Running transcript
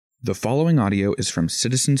The following audio is from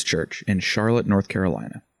Citizens Church in Charlotte, North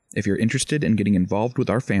Carolina. If you're interested in getting involved with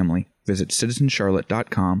our family, visit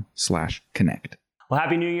citizenscharlotte.com/connect. Well,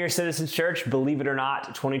 Happy New Year, Citizens Church. Believe it or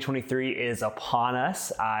not, 2023 is upon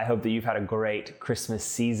us. I hope that you've had a great Christmas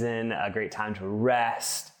season, a great time to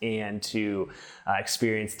rest and to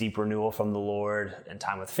experience deep renewal from the Lord and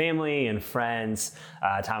time with family and friends,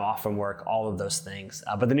 time off from work, all of those things.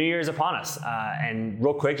 But the new year is upon us. And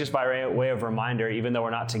real quick, just by way of reminder, even though we're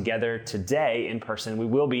not together today in person, we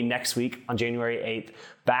will be next week on January 8th,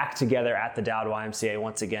 back together at the Dowd YMCA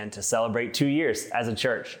once again to celebrate 2 years as a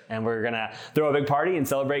church. And we're going to throw a big party and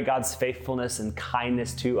celebrate God's faithfulness and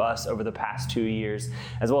kindness to us over the past 2 years,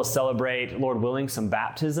 as well as celebrate, Lord willing, some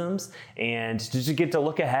baptisms and to just get to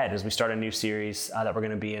look ahead as we start a new series that we're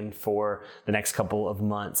going to be in for the next couple of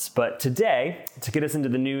months. But today, to get us into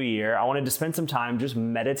the new year, I wanted to spend some time just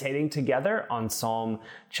meditating together on Psalm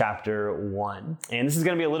chapter 1. And this is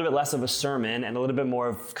going to be a little bit less of a sermon and a little bit more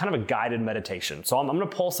of kind of a guided meditation. So I'm going to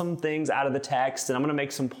pull some things out of the text and I'm going to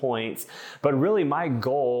make some points. But really my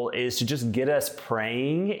goal is to just get us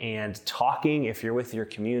praying and talking, if you're with your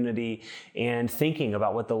community, and thinking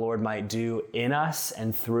about what the Lord might do in us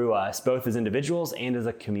and through us, both as individuals and as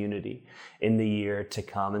a community in the year to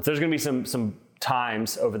come. And so there's going to be some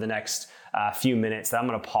times over the next few minutes that I'm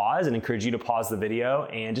going to pause and encourage you to pause the video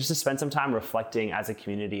and just to spend some time reflecting as a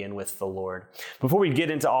community and with the Lord. Before we get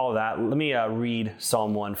into all of that, let me read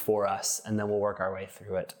Psalm 1 for us, and then we'll work our way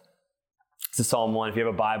through it. This is Psalm 1. If you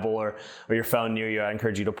have a Bible or your phone near you, I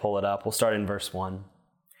encourage you to pull it up. We'll start in verse 1.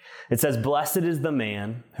 It says, "Blessed is the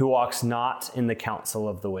man who walks not in the counsel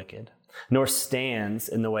of the wicked, nor stands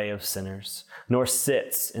in the way of sinners, nor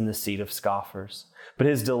sits in the seat of scoffers. But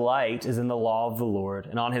his delight is in the law of the Lord,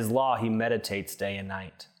 and on his law he meditates day and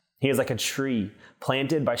night. He is like a tree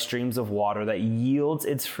planted by streams of water that yields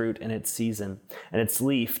its fruit in its season, and its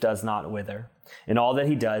leaf does not wither. In all that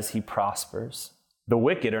he does, he prospers. The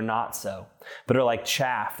wicked are not so, but are like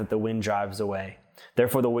chaff that the wind drives away.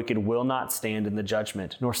 Therefore the wicked will not stand in the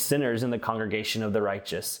judgment, nor sinners in the congregation of the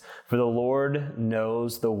righteous. For the Lord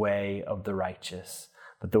knows the way of the righteous,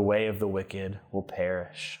 but the way of the wicked will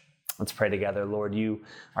perish." Let's pray together. Lord, you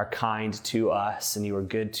are kind to us and you are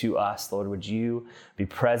good to us. Lord, would you be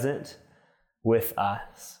present with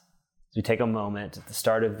us as we take a moment at the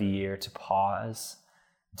start of the year to pause,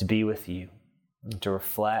 to be with you, to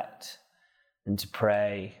reflect and to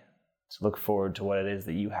pray, to look forward to what it is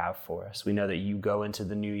that you have for us. We know that you go into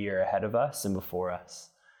the new year ahead of us and before us.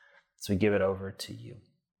 So we give it over to you.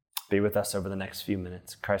 Be with us over the next few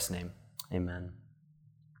minutes. In Christ's name, amen.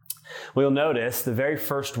 We'll notice the very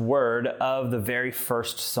first word of the very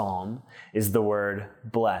first psalm is the word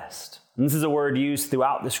blessed. And this is a word used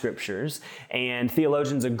throughout the scriptures, and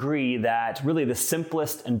theologians agree that really the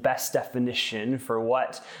simplest and best definition for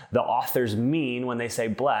what the authors mean when they say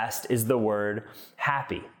blessed is the word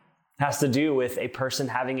happy. It has to do with a person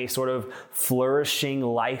having a sort of flourishing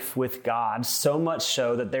life with God, so much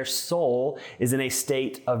so that their soul is in a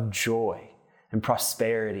state of joy and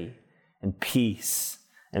prosperity and peace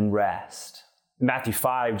and rest. In Matthew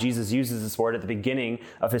 5, Jesus uses this word at the beginning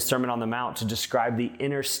of his Sermon on the Mount to describe the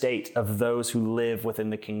inner state of those who live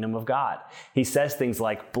within the kingdom of God. He says things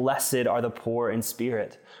like, "Blessed are the poor in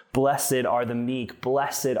spirit, blessed are the meek,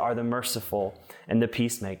 blessed are the merciful, and the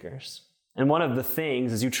peacemakers." And one of the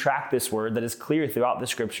things, as you track this word that is clear throughout the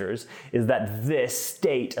scriptures, is that this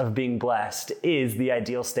state of being blessed is the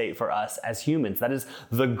ideal state for us as humans. That is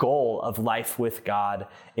the goal of life with God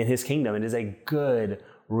in his kingdom. It is a good,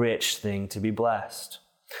 rich thing to be blessed.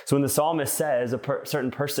 So when the psalmist says a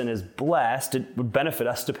certain person is blessed, it would benefit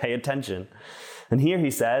us to pay attention. And here he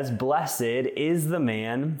says, "Blessed is the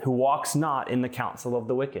man who walks not in the counsel of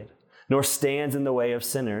the wicked, nor stands in the way of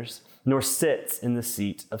sinners, nor sits in the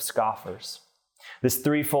seat of scoffers." This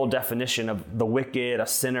threefold definition of the wicked, a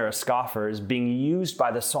sinner, a scoffer is being used by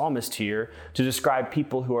the psalmist here to describe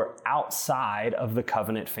people who are outside of the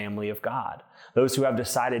covenant family of God. Those who have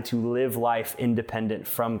decided to live life independent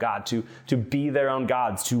from God, to be their own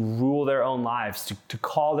gods, to rule their own lives, to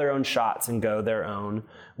call their own shots and go their own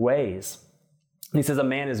ways. And he says a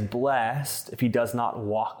man is blessed if he does not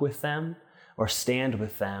walk with them or stand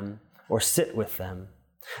with them or sit with them.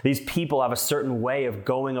 These people have a certain way of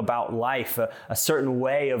going about life, a certain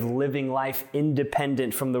way of living life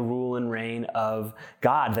independent from the rule and reign of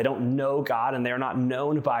God. They don't know God and they're not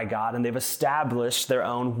known by God, and they've established their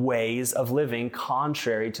own ways of living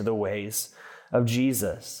contrary to the ways of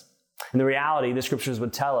Jesus. And the reality, the scriptures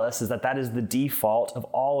would tell us, is that that is the default of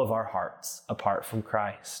all of our hearts apart from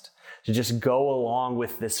Christ, to just go along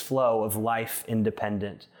with this flow of life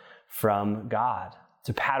independent from God,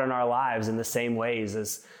 to pattern our lives in the same ways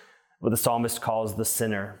as what the psalmist calls the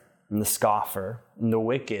sinner and the scoffer and the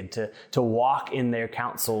wicked, to walk in their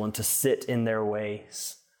counsel and to sit in their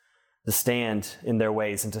ways, to stand in their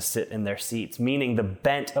ways and to sit in their seats, meaning the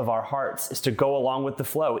bent of our hearts is to go along with the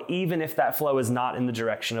flow, even if that flow is not in the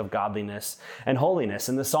direction of godliness and holiness.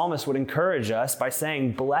 And the psalmist would encourage us by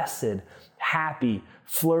saying, blessed, happy,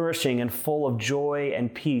 flourishing, and full of joy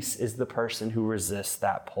and peace is the person who resists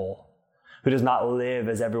that pull, who does not live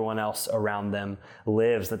as everyone else around them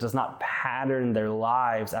lives, that does not pattern their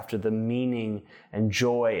lives after the meaning and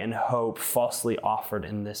joy and hope falsely offered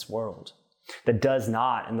in this world, that does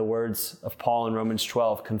not, in the words of Paul in Romans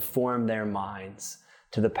 12, conform their minds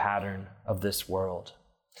to the pattern of this world.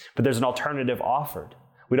 But there's an alternative offered.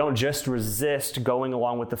 We don't just resist going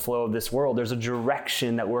along with the flow of this world. There's a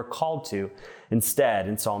direction that we're called to instead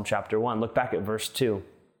in Psalm chapter 1. Look back at verse 2.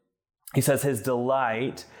 He says, his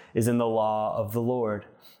delight is in the law of the Lord,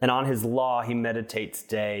 and on his law he meditates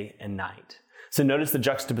day and night. So notice the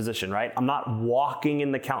juxtaposition, right? I'm not walking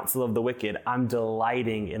in the counsel of the wicked. I'm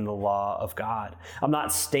delighting in the law of God. I'm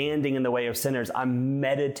not standing in the way of sinners. I'm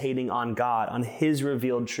meditating on God, on his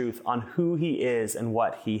revealed truth, on who he is and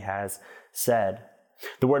what he has said.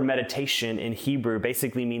 The word meditation in Hebrew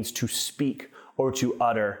basically means to speak or to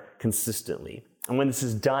utter consistently. And when this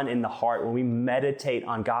is done in the heart, when we meditate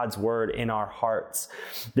on God's word in our hearts,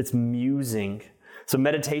 it's musing. So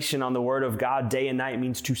meditation on the word of God day and night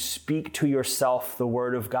means to speak to yourself the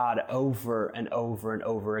word of God over and over and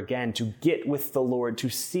over again, to get with the Lord, to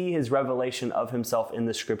see his revelation of himself in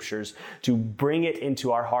the scriptures, to bring it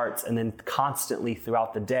into our hearts, and then constantly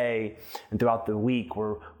throughout the day and throughout the week,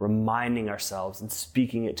 we're reminding ourselves and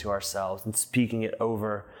speaking it to ourselves and speaking it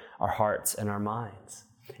over our hearts and our minds.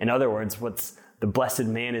 In other words, what's the blessed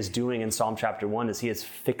man is doing in Psalm chapter 1 is he is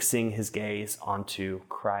fixing his gaze onto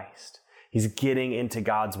Christ. He's getting into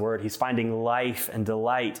God's word. He's finding life and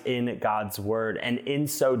delight in God's word. And in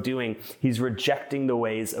so doing, he's rejecting the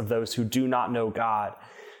ways of those who do not know God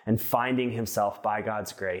and finding himself by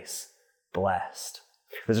God's grace blessed.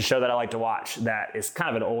 There's a show that I like to watch that is kind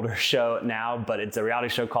of an older show now, but it's a reality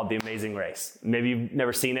show called The Amazing Race. Maybe you've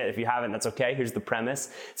never seen it. If you haven't, that's okay. Here's the premise.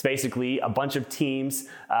 It's basically a bunch of teams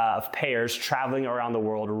of pairs traveling around the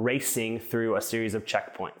world, racing through a series of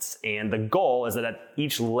checkpoints. And the goal is that at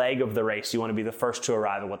each leg of the race, you want to be the first to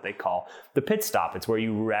arrive at what they call the pit stop. It's where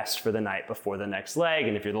you rest for the night before the next leg.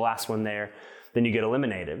 And if you're the last one there, then you get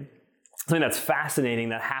eliminated. Something that's fascinating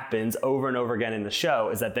that happens over and over again in the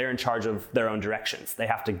show is that they're in charge of their own directions. They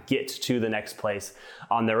have to get to the next place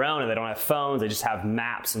on their own, and they don't have phones. They just have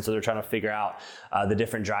maps, and so they're trying to figure out the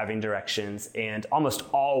different driving directions. And almost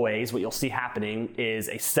always what you'll see happening is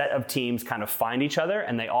a set of teams kind of find each other,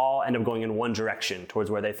 and they all end up going in one direction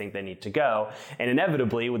towards where they think they need to go. And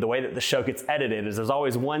inevitably, with the way that the show gets edited, is there's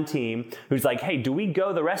always one team who's like, hey, do we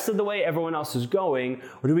go the rest of the way everyone else is going,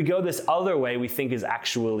 or do we go this other way we think is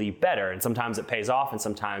actually better? And sometimes it pays off and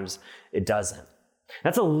sometimes it doesn't.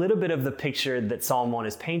 That's a little bit of the picture that Psalm 1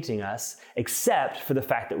 is painting us, except for the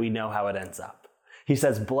fact that we know how it ends up. He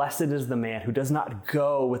says, blessed is the man who does not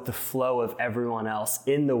go with the flow of everyone else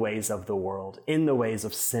in the ways of the world, in the ways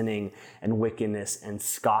of sinning and wickedness and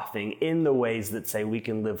scoffing, in the ways that say we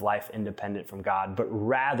can live life independent from God, but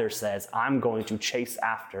rather says, I'm going to chase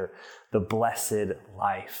after the blessed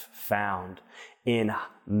life found in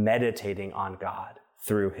meditating on God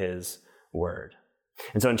through his word.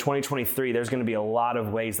 And so in 2023, there's going to be a lot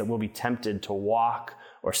of ways that we'll be tempted to walk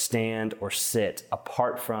or stand or sit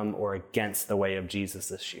apart from or against the way of Jesus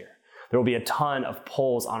this year. There will be a ton of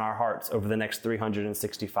pulls on our hearts over the next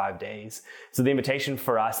 365 days. So the invitation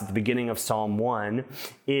for us at the beginning of Psalm 1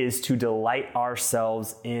 is to delight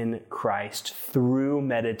ourselves in Christ through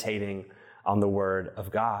meditating on the word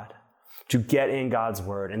of God, to get in God's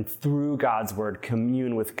word and through God's word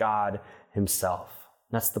commune with God himself.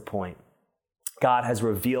 That's the point. God has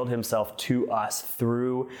revealed himself to us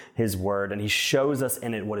through his word, and he shows us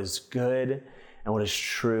in it what is good and what is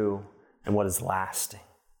true and what is lasting,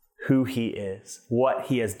 who he is, what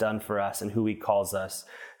he has done for us, and who he calls us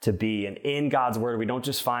to be. And in God's word, we don't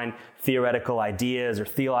just find theoretical ideas or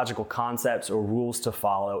theological concepts or rules to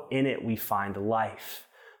follow. In it, we find life,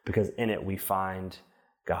 because in it, we find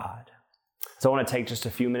God. So I want to take just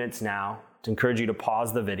a few minutes now to encourage you to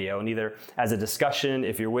pause the video, and either as a discussion,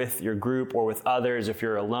 if you're with your group, or with others, if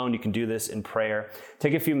you're alone, you can do this in prayer.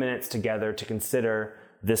 Take a few minutes together to consider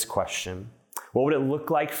this question. What would it look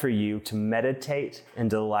like for you to meditate and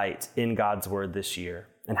delight in God's word this year?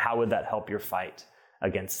 And how would that help your fight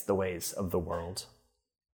against the ways of the world?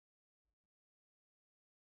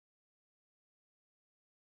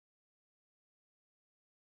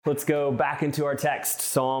 Let's go back into our text,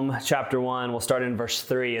 Psalm chapter 1. We'll start in verse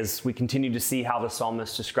 3 as we continue to see how the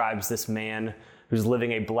psalmist describes this man who's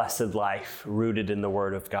living a blessed life rooted in the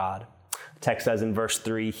word of God. The text says in verse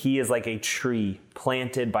 3, "He is like a tree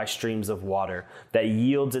planted by streams of water that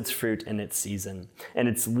yields its fruit in its season, and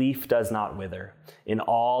its leaf does not wither. In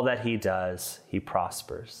all that he does, he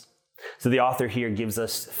prospers." So the author here gives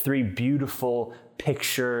us three beautiful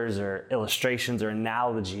pictures or illustrations or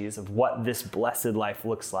analogies of what this blessed life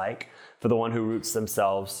looks like for the one who roots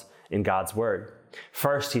themselves in God's word.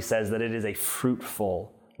 First, he says that it is a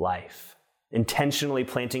fruitful life. Intentionally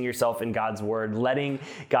planting yourself in God's word, letting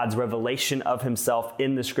God's revelation of himself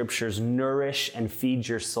in the scriptures nourish and feed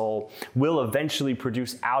your soul will eventually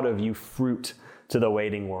produce out of you fruit to the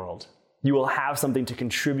waiting world. You will have something to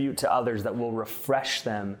contribute to others that will refresh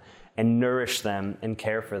them and nourish them and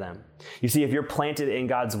care for them. You see, if you're planted in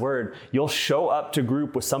God's word, you'll show up to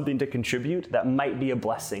group with something to contribute that might be a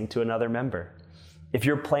blessing to another member. If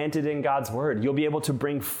you're planted in God's word, you'll be able to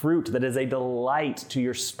bring fruit that is a delight to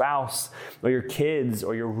your spouse or your kids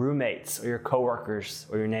or your roommates or your coworkers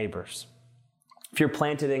or your neighbors. If you're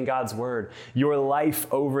planted in God's word, your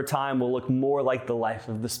life over time will look more like the life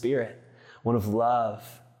of the Spirit, one of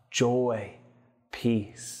love, joy,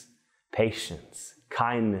 peace, patience,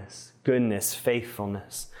 kindness, goodness,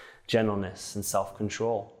 faithfulness, gentleness, and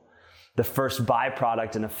self-control. The first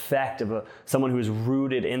byproduct and effect of someone who is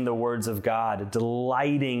rooted in the words of God,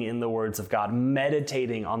 delighting in the words of God,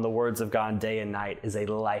 meditating on the words of God day and night is a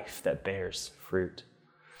life that bears fruit.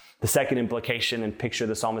 The second implication and picture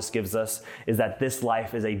the psalmist gives us is that this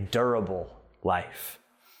life is a durable life.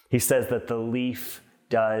 He says that the leaf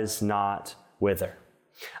does not wither.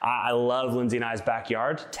 I love Lindsay and I's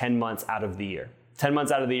backyard 10 months out of the year. 10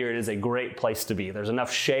 months out of the year, it is a great place to be. There's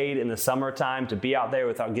enough shade in the summertime to be out there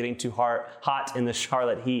without getting too hot in the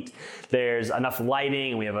Charlotte heat. There's enough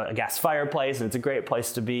lighting, and we have a gas fireplace, and it's a great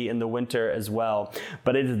place to be in the winter as well.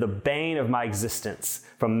 But it is the bane of my existence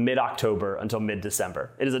from mid-October until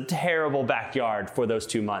mid-December. It is a terrible backyard for those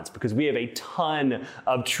 2 months because we have a ton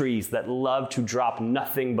of trees that love to drop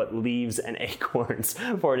nothing but leaves and acorns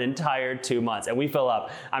for an entire 2 months. And we fill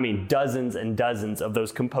up, dozens and dozens of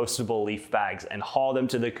those compostable leaf bags and haul them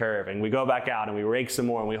to the curb, and we go back out and we rake some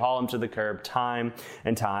more and we haul them to the curb time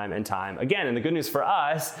and time and time again. And the good news for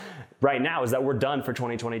us right now is that we're done for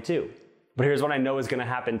 2022. But here's what I know is going to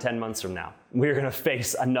happen 10 months from now. We're going to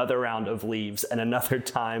face another round of leaves and another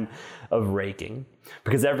time of raking.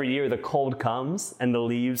 Because every year the cold comes and the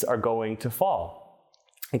leaves are going to fall.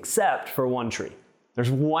 Except for one tree. There's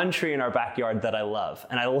one tree in our backyard that I love,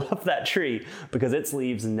 and I love that tree because its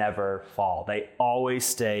leaves never fall. They always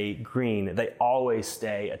stay green. They always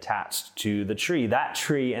stay attached to the tree. That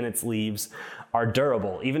tree and its leaves are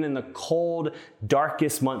durable. Even in the cold,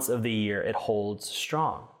 darkest months of the year, it holds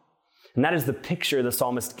strong. And that is the picture the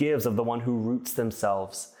psalmist gives of the one who roots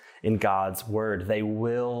themselves in God's word. They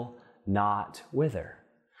will not wither.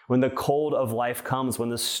 When the cold of life comes, when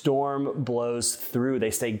the storm blows through,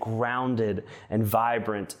 they stay grounded and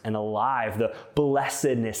vibrant and alive. The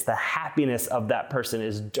blessedness, the happiness of that person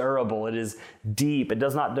is durable. It is deep. It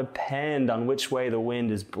does not depend on which way the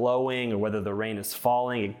wind is blowing or whether the rain is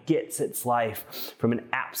falling. It gets its life from an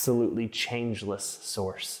absolutely changeless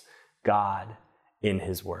source, God in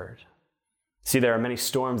his word. See, there are many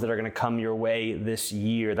storms that are going to come your way this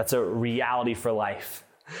year. That's a reality for life.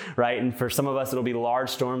 Right? And for some of us, it'll be large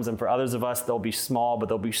storms, and for others of us, they'll be small, but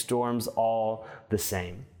they'll be storms all the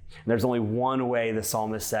same. And there's only one way, the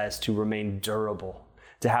psalmist says, to remain durable,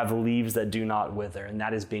 to have leaves that do not wither, and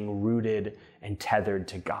that is being rooted and tethered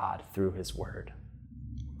to God through his word.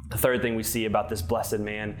 The third thing we see about this blessed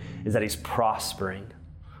man is that he's prospering.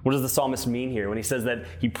 What does the psalmist mean here when he says that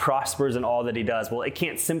he prospers in all that he does? Well, it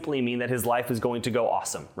can't simply mean that his life is going to go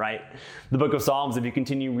awesome, right? The book of Psalms, if you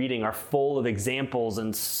continue reading, are full of examples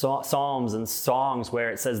and psalms and songs where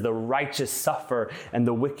it says the righteous suffer and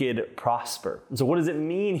the wicked prosper. So what does it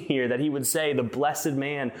mean here that he would say the blessed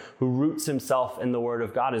man who roots himself in the word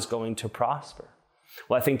of God is going to prosper?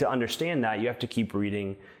 Well, I think to understand that, you have to keep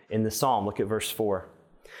reading in the psalm. Look at verse 4.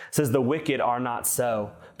 It says, "The wicked are not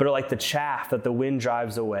so, but are like the chaff that the wind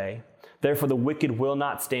drives away. Therefore the wicked will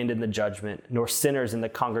not stand in the judgment, nor sinners in the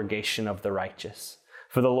congregation of the righteous.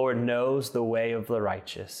 For the Lord knows the way of the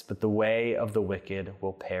righteous, but the way of the wicked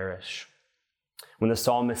will perish." When the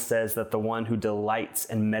psalmist says that the one who delights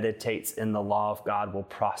and meditates in the law of God will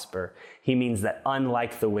prosper, he means that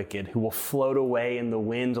unlike the wicked, who will float away in the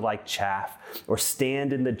wind like chaff, or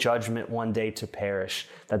stand in the judgment one day to perish,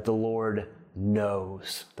 that the Lord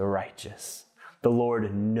knows the righteous. The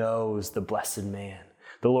Lord knows the blessed man.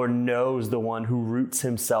 The Lord knows the one who roots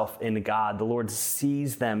himself in God. The Lord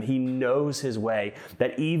sees them. He knows his way,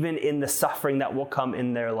 that even in the suffering that will come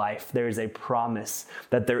in their life, there is a promise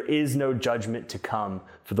that there is no judgment to come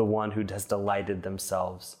for the one who has delighted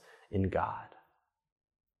themselves in God.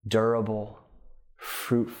 Durable,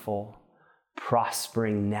 fruitful,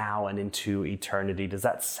 prospering now and into eternity. Does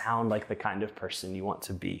that sound like the kind of person you want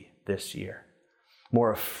to be this year?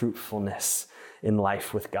 More of fruitfulness in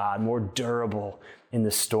life with God, more durable in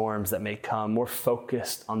the storms that may come, more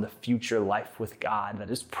focused on the future life with God that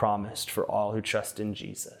is promised for all who trust in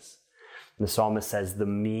Jesus. And the psalmist says the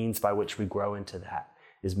means by which we grow into that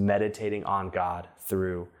is meditating on God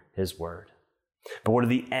through his word. But what are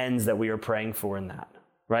the ends that we are praying for in that?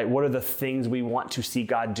 Right? What are the things we want to see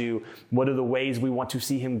God do? What are the ways we want to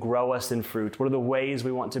see him grow us in fruit? What are the ways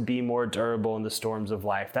we want to be more durable in the storms of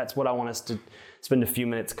life? That's what I want us to spend a few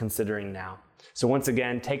minutes considering now. So once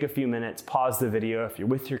again, take a few minutes, pause the video. If you're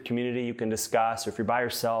with your community, you can discuss, or if you're by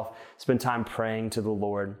yourself, spend time praying to the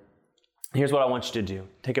Lord. Here's what I want you to do.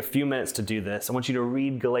 Take a few minutes to do this. I want you to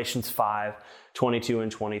read Galatians 5, 22 and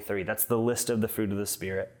 23. That's the list of the fruit of the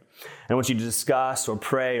Spirit. And I want you to discuss or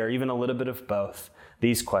pray, or even a little bit of both,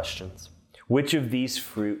 these questions. Which of these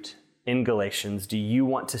fruit in Galatians do you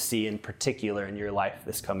want to see in particular in your life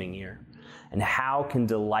this coming year? And how can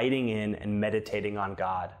delighting in and meditating on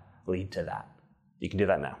God lead to that? You can do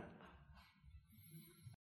that now.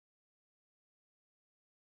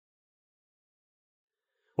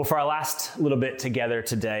 Well, for our last little bit together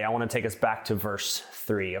today, I want to take us back to verse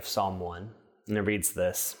 3 of Psalm 1. And it reads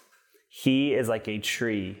this: He is like a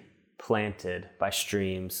tree planted by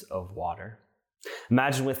streams of water.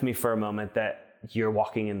 Imagine with me for a moment that you're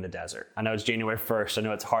walking in the desert. I know it's January 1st. I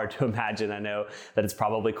know it's hard to imagine. I know that it's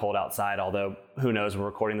probably cold outside, although who knows, we're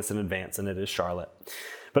recording this in advance and it is Charlotte.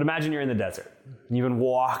 But imagine you're in the desert. You've been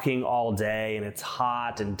walking all day and it's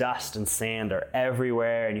hot and dust and sand are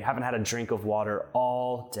everywhere and you haven't had a drink of water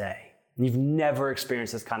all day. You've never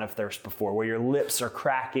experienced this kind of thirst before, where your lips are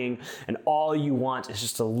cracking and all you want is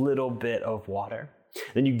just a little bit of water.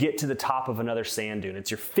 Then you get to the top of another sand dune. It's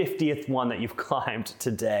your 50th one that you've climbed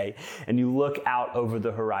today. And you look out over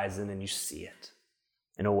the horizon and you see it.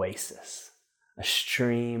 An oasis, a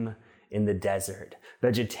stream in the desert,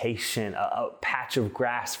 vegetation, a patch of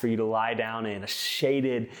grass for you to lie down in, a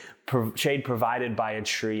shade provided by a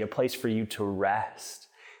tree, a place for you to rest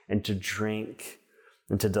and to drink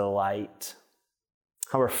and to delight.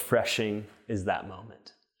 How refreshing is that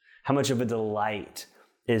moment? How much of a delight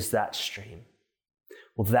is that stream?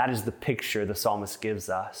 Well, that is the picture the psalmist gives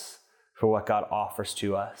us for what God offers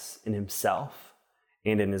to us in himself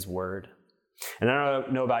and in his word. And I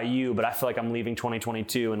don't know about you, but I feel like I'm leaving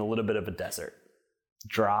 2022 in a little bit of a desert.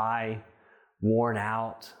 Dry, worn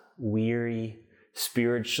out, weary,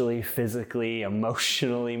 spiritually, physically,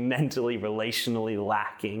 emotionally, mentally, relationally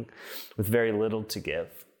lacking, with very little to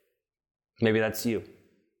give. Maybe that's you.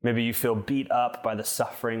 Maybe you feel beat up by the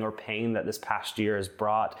suffering or pain that this past year has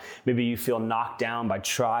brought. Maybe you feel knocked down by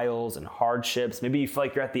trials and hardships. Maybe you feel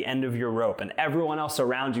like you're at the end of your rope and everyone else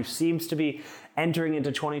around you seems to be entering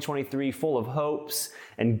into 2023 full of hopes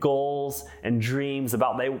and goals and dreams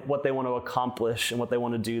about what they want to accomplish and what they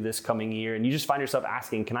want to do this coming year. And you just find yourself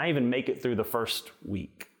asking, can I even make it through the first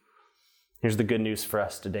week? Here's the good news for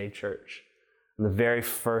us today, church. On the very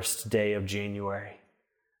first day of January,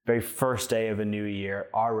 very first day of a new year,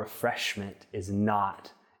 our refreshment is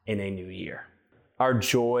not in a new year. Our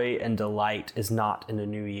joy and delight is not in a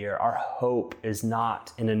new year. Our hope is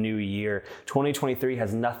not in a new year. 2023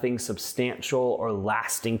 has nothing substantial or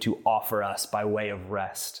lasting to offer us by way of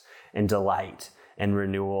rest and delight and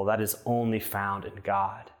renewal. That is only found in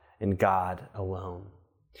God and God alone.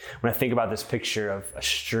 When I think about this picture of a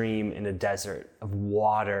stream in a desert, of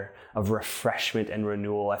water, of refreshment and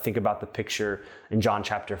renewal, I think about the picture in John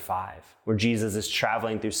chapter 5, where Jesus is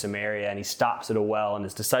traveling through Samaria and he stops at a well and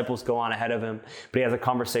his disciples go on ahead of him, but he has a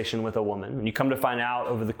conversation with a woman. And you come to find out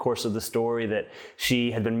over the course of the story that she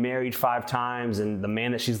had been married 5 times and the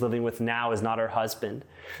man that she's living with now is not her husband.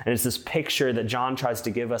 And it's this picture that John tries to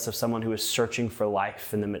give us of someone who is searching for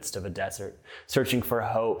life in the midst of a desert, searching for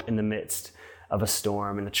hope in the midst of a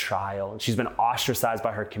storm and a trial. And she's been ostracized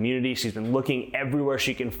by her community. She's been looking everywhere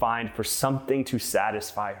she can find for something to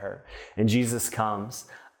satisfy her. And Jesus comes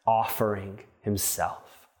offering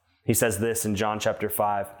himself. He says this in John chapter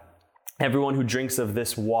 5, "Everyone who drinks of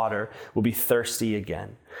this water will be thirsty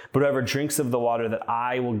again. But whoever drinks of the water that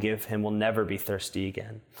I will give him will never be thirsty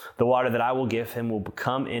again. The water that I will give him will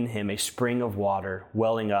become in him a spring of water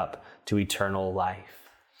welling up to eternal life."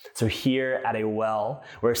 So here at a well,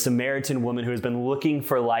 where a Samaritan woman who has been looking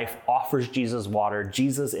for life offers Jesus water,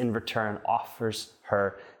 Jesus in return offers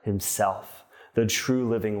her himself, the true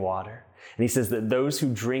living water. And he says that those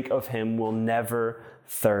who drink of him will never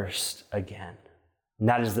thirst again. And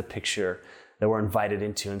that is the picture that we're invited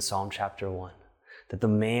into in Psalm chapter 1. That the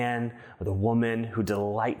man or the woman who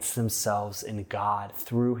delights themselves in God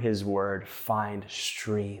through his word find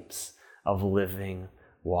streams of living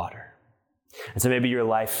water. And so maybe your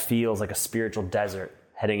life feels like a spiritual desert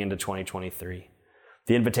heading into 2023.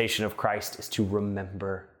 The invitation of Christ is to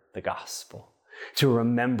remember the gospel, to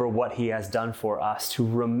remember what he has done for us, to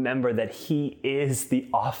remember that he is the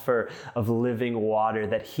offer of living water,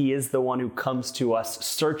 that he is the one who comes to us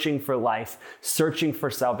searching for life, searching for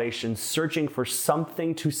salvation, searching for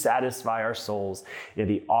something to satisfy our souls, yet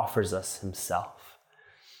he offers us himself.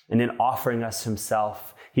 And in offering us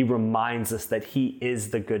himself, he reminds us that he is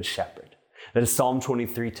the good shepherd. That as Psalm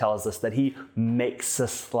 23 tells us, that he makes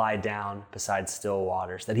us lie down beside still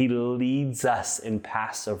waters, that he leads us in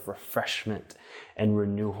paths of refreshment and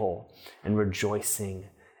renewal and rejoicing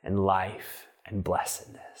and life and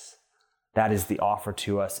blessedness. That is the offer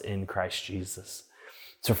to us in Christ Jesus.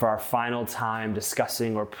 So for our final time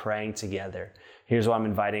discussing or praying together, here's what I'm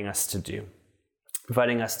inviting us to do.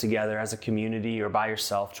 Inviting us together as a community or by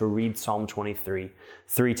yourself to read Psalm 23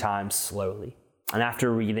 3 times slowly. And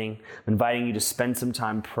after reading, I'm inviting you to spend some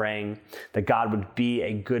time praying that God would be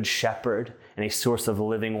a good shepherd and a source of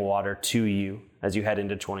living water to you as you head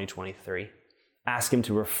into 2023. Ask him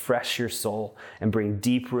to refresh your soul and bring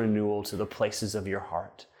deep renewal to the places of your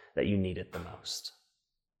heart that you need it the most.